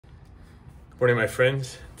Morning, my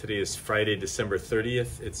friends. Today is Friday, December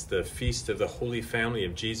 30th. It's the Feast of the Holy Family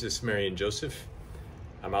of Jesus, Mary, and Joseph.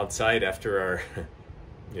 I'm outside after our,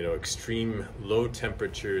 extreme low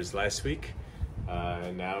temperatures last week.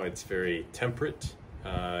 Now it's very temperate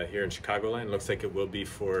here in Chicagoland. Looks like it will be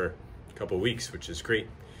for a couple weeks, which is great.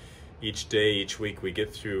 Each day, each week, we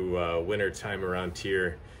get through winter time around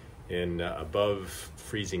here in above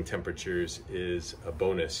freezing temperatures is a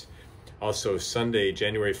bonus. Also, Sunday,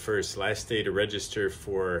 January 1st, last day to register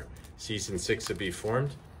for Season 6 of Be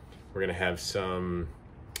Formed. We're going to have some,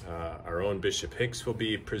 our own Bishop Hicks will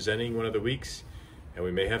be presenting one of the weeks, and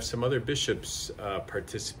we may have some other bishops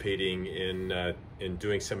participating in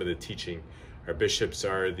doing some of the teaching. Our bishops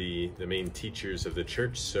are the main teachers of the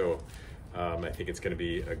church, so I think it's going to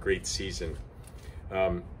be a great season.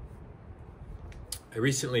 I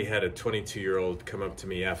recently had a 22-year-old come up to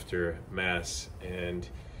me after Mass, and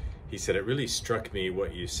he said, "It really struck me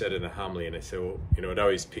what you said in the homily." And I said, well, it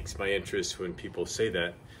always piques my interest when people say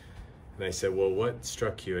that. And I said, well, what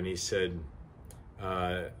struck you? And he said,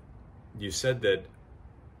 you said that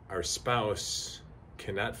our spouse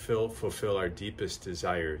cannot fulfill our deepest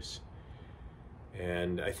desires.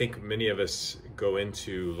 And I think many of us go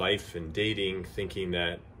into life and dating thinking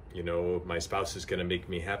that, my spouse is going to make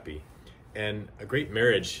me happy. And a great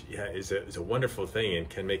marriage is a wonderful thing and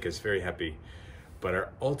can make us very happy. But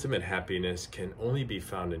our ultimate happiness can only be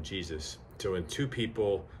found in Jesus. So when two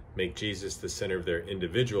people make Jesus the center of their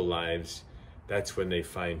individual lives, that's when they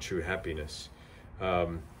find true happiness. I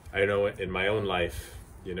know in my own life,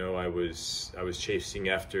 I was chasing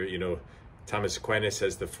after, Thomas Aquinas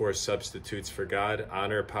has the four substitutes for God: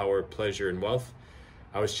 honor, power, pleasure, and wealth.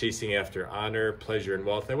 I was chasing after honor, pleasure, and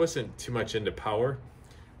wealth. I wasn't too much into power,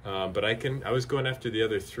 but I was going after the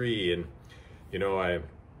other three. And,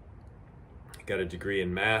 I got a degree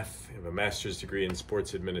in math, I have a master's degree in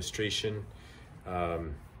sports administration,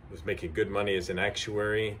 was making good money as an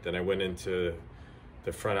actuary. Then I went into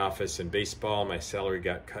the front office in baseball. My salary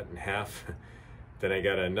got cut in half. Then I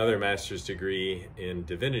got another master's degree in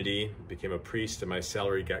divinity, became a priest, and my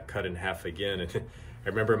salary got cut in half again. And I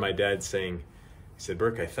remember my dad saying, he said,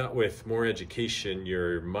 "Burke, I thought with more education,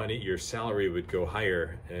 your salary would go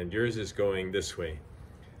higher, and yours is going this way."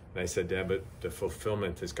 And I said, "Dad, but the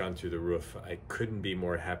fulfillment has gone through the roof. I couldn't be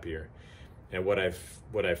more happier." And what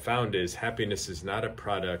I've found is happiness is not a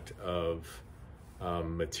product of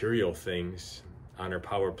material things, honor,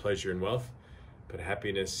 power, pleasure, and wealth, but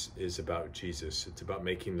happiness is about Jesus. It's about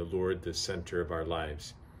making the Lord the center of our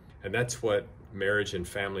lives. And that's what marriage and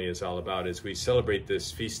family is all about. As we celebrate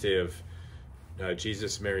this feast day of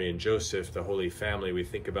Jesus, Mary, and Joseph, the Holy Family, we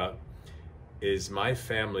think about, is my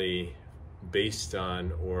family based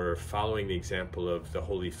on or following the example of the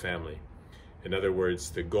Holy Family? In other words,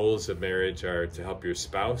 the goals of marriage are to help your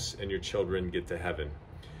spouse and your children get to heaven.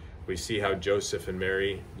 We see how Joseph and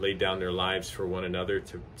Mary laid down their lives for one another,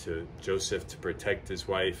 to Joseph to protect his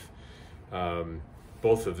wife,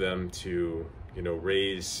 both of them to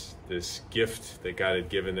raise this gift that God had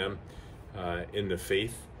given them in the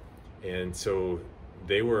faith. And so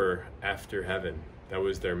they were after heaven. That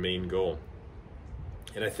was their main goal.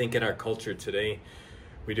 And I think in our culture today,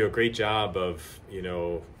 we do a great job of,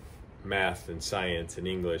 math and science and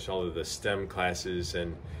English, all of the STEM classes,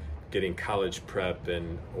 and getting college prep,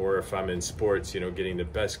 or if I'm in sports, getting the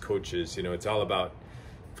best coaches. It's all about,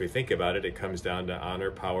 if we think about it, it comes down to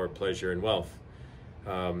honor, power, pleasure, and wealth.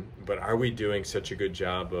 But are we doing such a good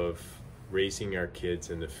job of raising our kids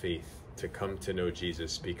in the faith to come to know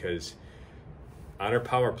Jesus? Because honor,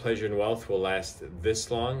 power, pleasure, and wealth will last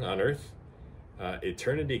this long on earth.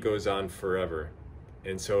 Eternity goes on forever.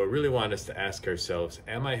 And so I really want us to ask ourselves,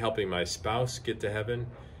 am I helping my spouse get to heaven?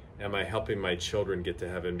 Am I helping my children get to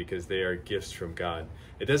heaven? Because they are gifts from God.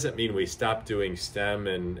 It doesn't mean we stop doing STEM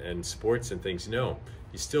and sports and things. No,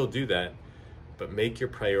 you still do that, but make your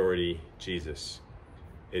priority Jesus.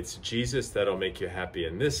 It's Jesus that'll make you happy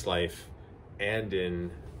in this life and in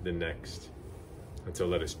the next. And so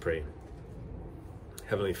let us pray.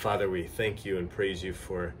 Heavenly Father, we thank you and praise you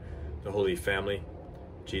for the Holy Family,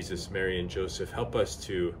 Jesus, Mary, and Joseph. Help us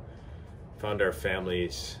to found our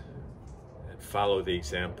families and follow the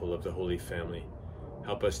example of the Holy Family.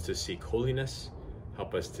 Help us to seek holiness.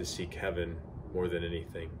 Help us to seek heaven more than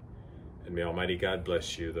anything. And may Almighty God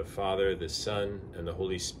bless you, the Father, the Son, and the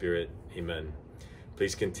Holy Spirit. Amen.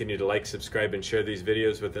 Please continue to like, subscribe, and share these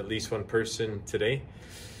videos with at least one person today.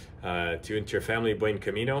 To into your family, buen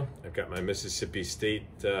camino. I've got my Mississippi State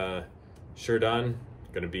shirt on.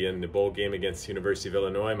 Going to be in the bowl game against the University of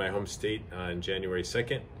Illinois, my home state, on January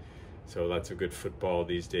 2nd. So lots of good football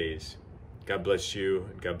these days. God bless you,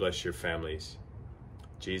 and God bless your families.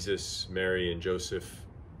 Jesus, Mary, and Joseph,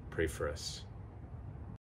 pray for us.